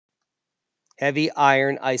Heavy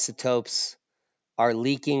iron isotopes are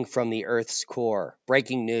leaking from the Earth's core.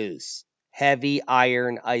 Breaking news. Heavy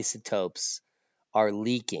iron isotopes are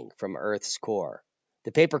leaking from Earth's core.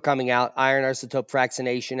 The paper coming out, Iron Isotope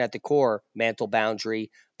Fractionation at the Core Mantle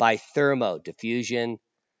Boundary by Thermodiffusion,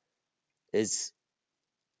 is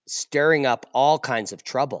stirring up all kinds of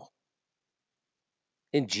trouble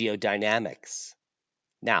in geodynamics.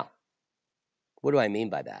 Now, what do I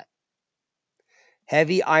mean by that?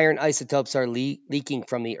 Heavy iron isotopes are leaking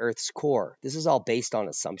from the Earth's core. This is all based on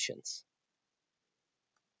assumptions.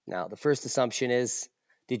 Now, the first assumption is,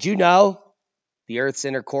 did you know the Earth's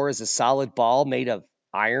inner core is a solid ball made of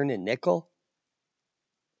iron and nickel?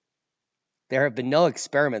 There have been no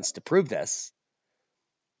experiments to prove this,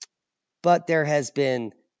 but there has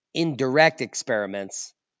been indirect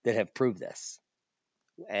experiments that have proved this.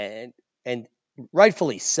 And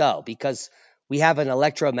rightfully so, because we have an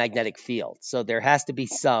electromagnetic field, so there has to be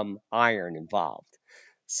some iron involved.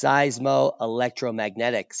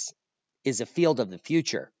 Seismoelectromagnetics is a field of the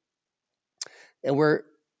future. And we're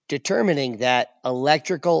determining that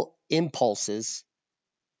electrical impulses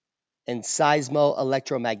and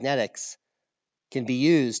seismoelectromagnetics can be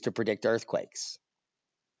used to predict earthquakes.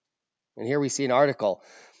 And here we see an article,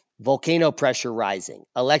 volcano pressure rising,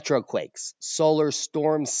 electroquakes, solar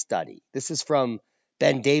storm study. This is from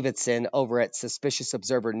Ben Davidson over at Suspicious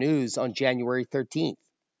Observer News on January 13th.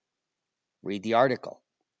 Read the article.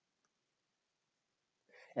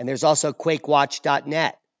 And there's also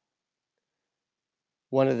QuakeWatch.net,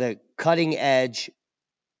 one of the cutting edge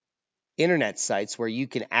internet sites where you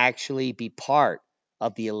can actually be part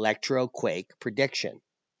of the electroquake prediction.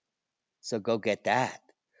 So go get that.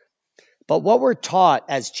 But what we're taught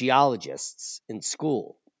as geologists in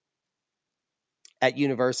school, at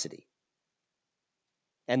university,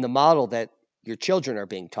 and the model that your children are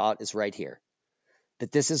being taught is right here,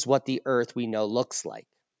 that this is what the Earth we know looks like.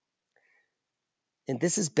 And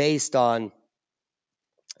this is based on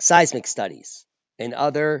seismic studies and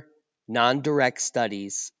other non-direct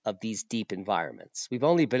studies of these deep environments. We've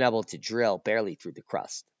only been able to drill barely through the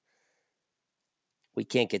crust. We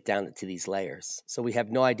can't get down into these layers, so we have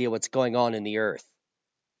no idea what's going on in the Earth.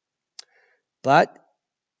 But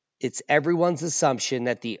it's everyone's assumption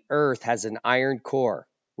that the Earth has an iron core,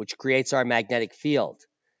 which creates our magnetic field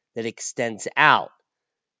that extends out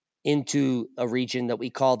into a region that we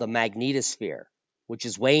call the magnetosphere, which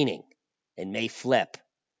is waning and may flip.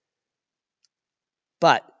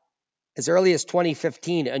 But as early as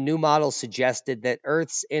 2015, a new model suggested that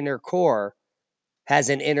Earth's inner core has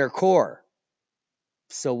an inner core.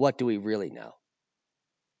 So what do we really know?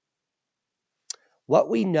 What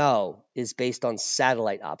we know is based on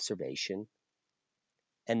satellite observation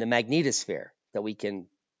and the magnetosphere that we can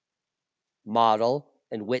model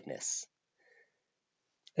and witness.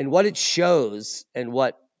 And what it shows, and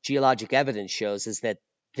what geologic evidence shows, is that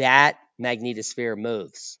that magnetosphere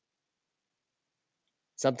moves,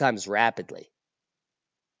 sometimes rapidly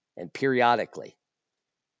and periodically,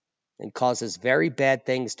 and causes very bad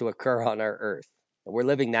things to occur on our Earth. And we're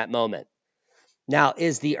living that moment. Now,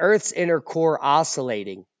 is the Earth's inner core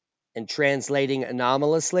oscillating and translating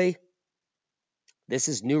anomalously? This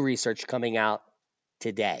is new research coming out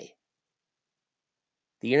today.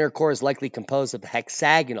 The inner core is likely composed of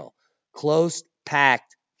hexagonal,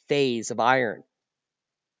 close-packed phase of iron.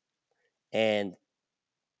 And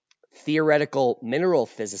theoretical mineral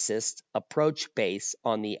physicist approach based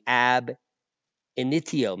on the ab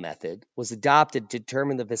initio method was adopted to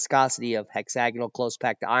determine the viscosity of hexagonal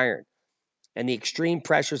close-packed iron and the extreme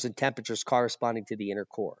pressures and temperatures corresponding to the inner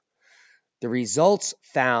core. The results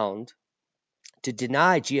found to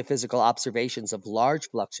deny geophysical observations of large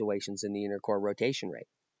fluctuations in the inner core rotation rate.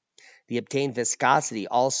 The obtained viscosity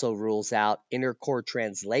also rules out inner core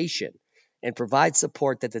translation and provides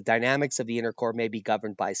support that the dynamics of the inner core may be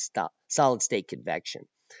governed by solid-state convection.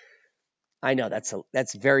 I know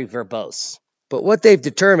that's very verbose, but what they've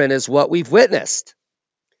determined is what we've witnessed.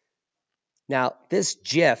 Now, this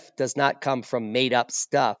GIF does not come from made-up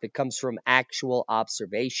stuff. It comes from actual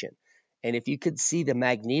observation. And if you could see the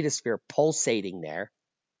magnetosphere pulsating there,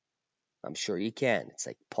 I'm sure you can. It's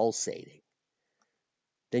like pulsating.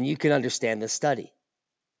 Then you can understand the study.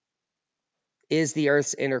 Is the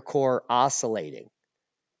Earth's inner core oscillating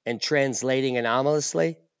and translating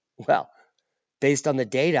anomalously? Well, based on the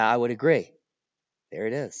data, I would agree. There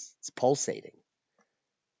it is. It's pulsating.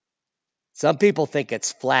 Some people think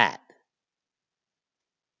it's flat,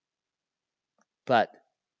 but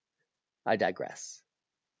I digress.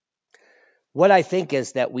 What I think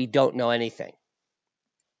is that we don't know anything.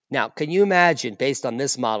 Now, can you imagine, based on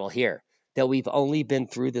this model here, that we've only been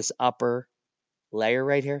through this upper layer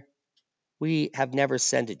right here? We have never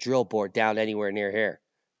sent a drill bore down anywhere near here,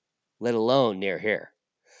 let alone near here.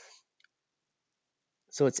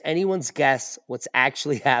 So it's anyone's guess what's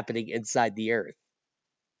actually happening inside the Earth.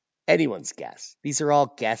 Anyone's guess. These are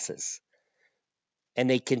all guesses. And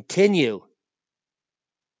they continue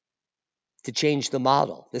to change the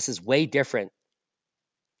model. This is way different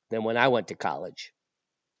than when I went to college.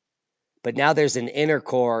 But now there's an inner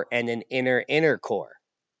core and an inner core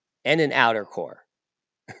and an outer core.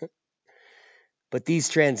 But these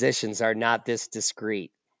transitions are not this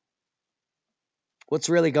discrete. What's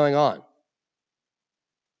really going on?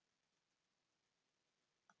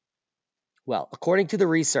 Well, according to the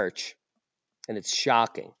research, and it's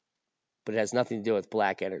shocking, but it has nothing to do with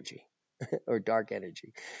black energy or dark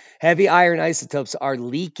energy, heavy iron isotopes are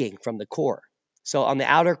leaking from the core. So on the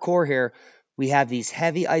outer core here, we have these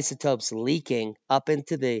heavy isotopes leaking up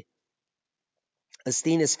into the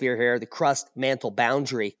asthenosphere here, the crust mantle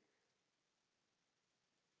boundary.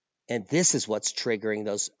 And this is what's triggering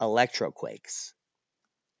those electroquakes.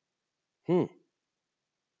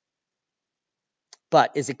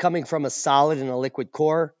 But is it coming from a solid and a liquid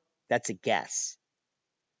core? That's a guess.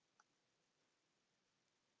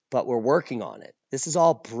 But we're working on it. This is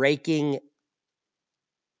all breaking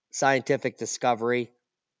scientific discovery,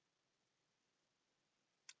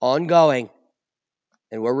 ongoing,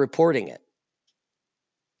 and we're reporting it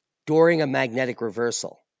during a magnetic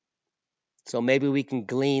reversal. So maybe we can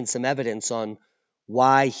glean some evidence on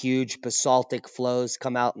why huge basaltic flows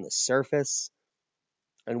come out in the surface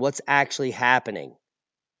and what's actually happening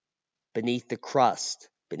beneath the crust,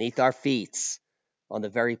 beneath our feet, on the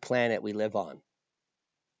very planet we live on.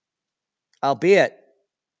 Albeit,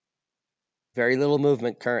 very little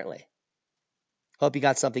movement currently. Hope you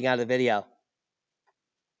got something out of the video.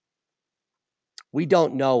 We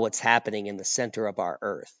don't know what's happening in the center of our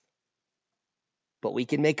Earth, but we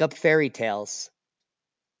can make up fairy tales.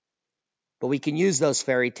 But we can use those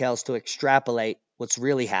fairy tales to extrapolate what's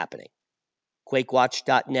really happening.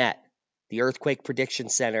 QuakeWatch.net, the Earthquake Prediction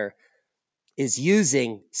Center, is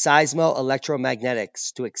using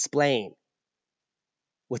seismo-electromagnetics to explain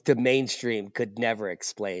what the mainstream could never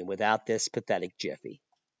explain without this pathetic jiffy.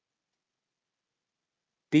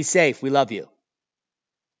 Be safe. We love you.